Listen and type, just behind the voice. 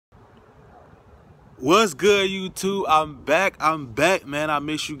What's good, YouTube? I'm back, man. I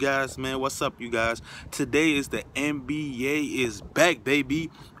miss you guys, man. What's up, you guys? Today is the NBA is back, baby.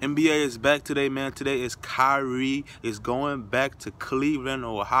 NBA is back today, man. Today is Kyrie is going back to Cleveland,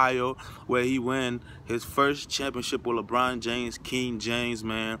 Ohio, where he won his first championship with LeBron James, King James,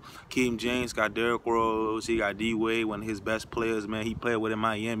 man. King James got Derrick Rose, he got D-Wade, one of his best players, man. He played with in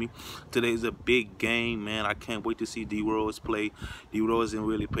Miami. Today's a big game, man. I can't wait to see D-Rose play. D-Rose didn't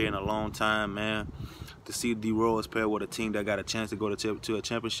really play in a long time, man. To see D-Rose play with a team that got a chance to go to a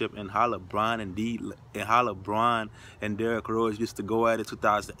championship, and how LeBron and Derrick Rose used to go at it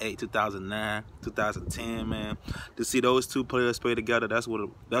 2008, 2009, 2010, man. To see those two players play together, that's one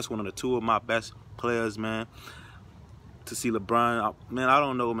of the two of my best players, man. To see LeBron, man, I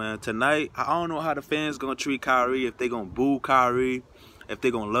don't know, man. Tonight, I don't know how the fans gonna treat Kyrie, if they gonna boo Kyrie, if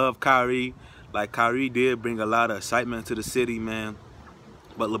they gonna love Kyrie. Like, Kyrie did bring a lot of excitement to the city, man.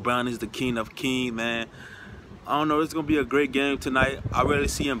 But LeBron is the king of kings, man. I don't know. It's going to be a great game tonight. I really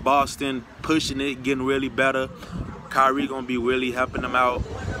see in Boston pushing it, getting really better. Kyrie going to be really helping them out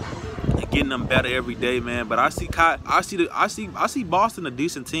and getting them better every day, man. But I see Boston a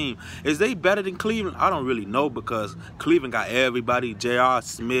decent team. Is they better than Cleveland? I don't really know, because Cleveland got everybody. J.R.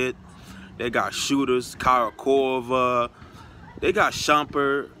 Smith. They got shooters. Kyle Korver. They got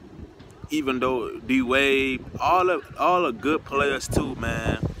Shumpert. Even though D-Wade, all the good players too,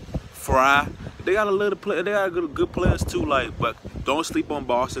 man. Fry, they got good players too. Like, but don't sleep on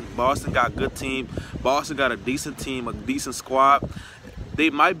Boston. Boston got a good team. Boston got a decent team, a decent squad. They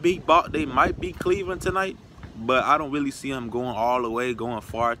might beat Cleveland tonight, but I don't really see them going all the way, going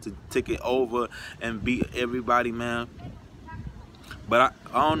far to take it over and beat everybody, man. But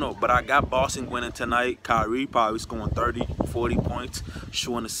I don't know. But I got Boston winning tonight. Kyrie probably scoring 30, 40 points,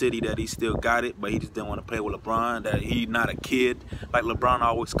 showing the city that he still got it, but he just didn't want to play with LeBron, that he's not a kid. Like LeBron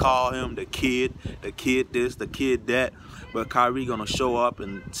always call him, the kid this, the kid that. But Kyrie gonna show up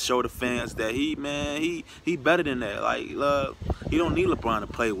and show the fans that he better than that. Like, he don't need LeBron to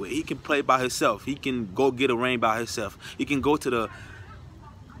play with. He can play by himself. He can go get a ring by himself. He can go to the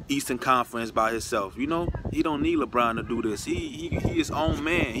Eastern Conference by himself. You know, he don't need LeBron to do this. He his own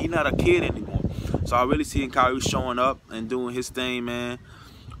man. He not a kid anymore. So I really see Kyrie showing up and doing his thing, man.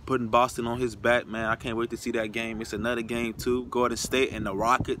 Putting Boston on his back, man. I can't wait to see that game. It's another game too. Golden State and the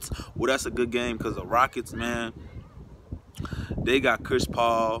Rockets. Well, that's a good game, because the Rockets, man, they got Chris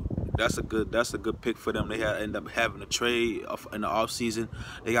Paul. That's a good pick for them. They end up having a trade in the offseason.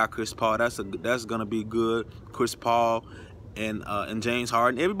 They got Chris Paul. That's gonna be good. Chris Paul and James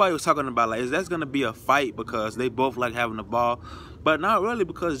Harden. Everybody was talking about, like, is that gonna be a fight, because they both like having the ball, but not really,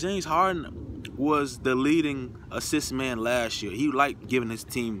 because James Harden was the leading assist man last year. He liked giving his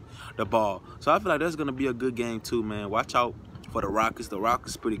team the ball, so I feel like that's gonna be a good game too, man. Watch out for the Rockets. The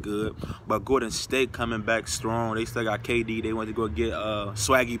Rockets pretty good, but Golden State coming back strong. They still got KD. They went to go get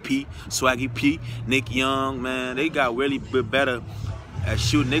Swaggy P, Nick Young, man. They got really better at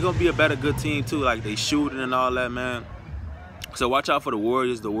shooting. They gonna be a better good team too. Like, they shooting and all that, man. So watch out for the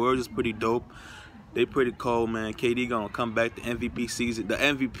Warriors. The Warriors is pretty dope. They pretty cold, man. KD gonna come back the MVP season, the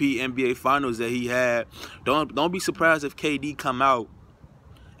MVP NBA Finals that he had. Don't be surprised if KD come out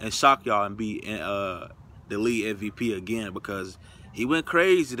and shock y'all and be the league MVP again, because he went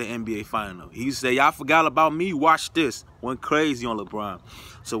crazy the NBA Final. He said, "Y'all forgot about me. Watch this." Went crazy on LeBron.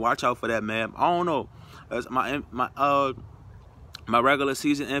 So watch out for that, man. I don't know. That's my regular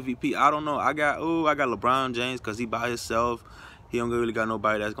season MVP. I don't know. I got LeBron James, because he by himself. He don't really got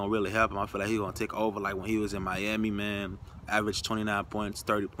nobody that's gonna really help him. I feel like he's gonna take over like when he was in Miami, man. Average 29 points,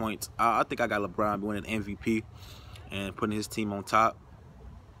 30 points. I think I got LeBron winning MVP and putting his team on top.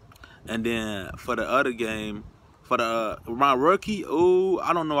 And then for the other game, for my rookie,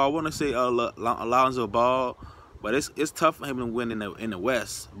 I don't know. I want to say Alonzo Ball, but it's tough for him to win in the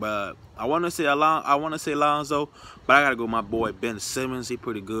West. But I want to say Alonzo, but I gotta go with my boy Ben Simmons. He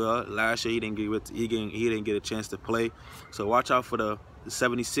pretty good. Last year he didn't get a chance to play. So watch out for the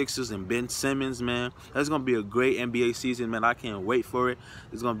 76ers and Ben Simmons, man. That's gonna be a great NBA season, man. I can't wait for it.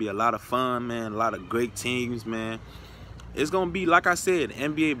 It's gonna be a lot of fun, man. A lot of great teams, man. It's gonna be, like I said,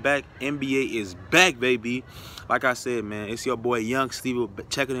 NBA back. NBA is back, baby. Like I said, man, it's your boy Young Steve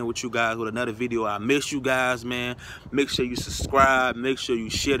checking in with you guys with another video. I miss you guys, man. Make sure you subscribe. Make sure you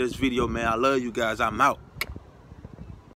share this video, man. I love you guys. I'm out.